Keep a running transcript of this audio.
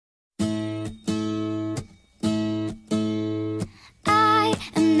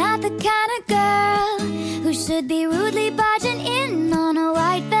not the kind of girl who should be rudely barging in on a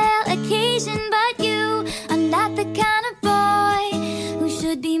white veil occasion. But you are not the kind of boy who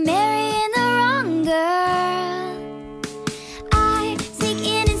should be marrying the wrong girl. I sneak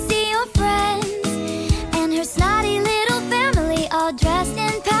in and see your friends and her snotty little family, all dressed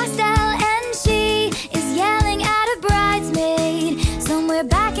in pastel, and she is yelling at a bridesmaid somewhere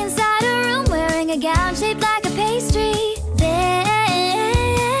back inside a room wearing a gown shaped like